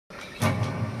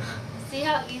See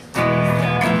how easily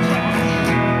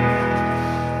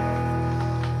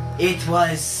It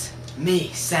was me,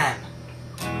 Sam.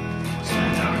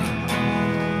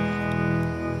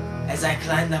 As I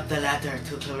climbed up the ladder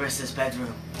to Clarissa's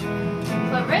bedroom.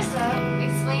 Clarissa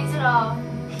explains it all.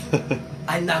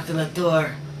 I knocked on the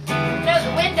door. No,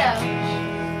 the window.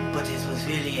 But it was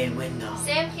really a window.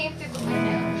 Sam came through the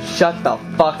window. Shut the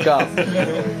fuck up.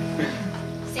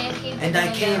 Sam came through And the I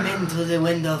window. came into the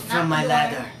window from my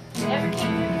ladder. Never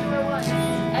came through the door once.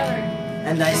 Ever.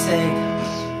 And I said,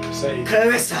 Say,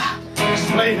 Clarissa,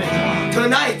 explain it.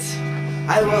 tonight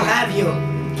I will have you.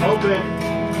 Open.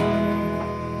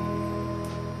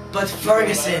 But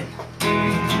Ferguson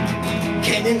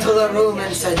came into the room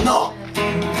and said, no.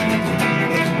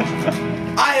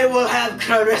 I will have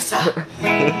Clarissa.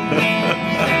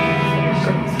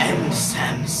 And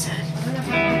Sam said,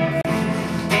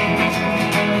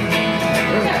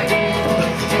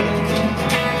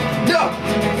 no.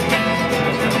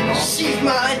 She's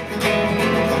mine.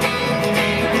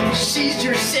 She's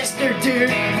your sister, dude.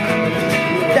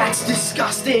 That's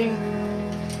disgusting.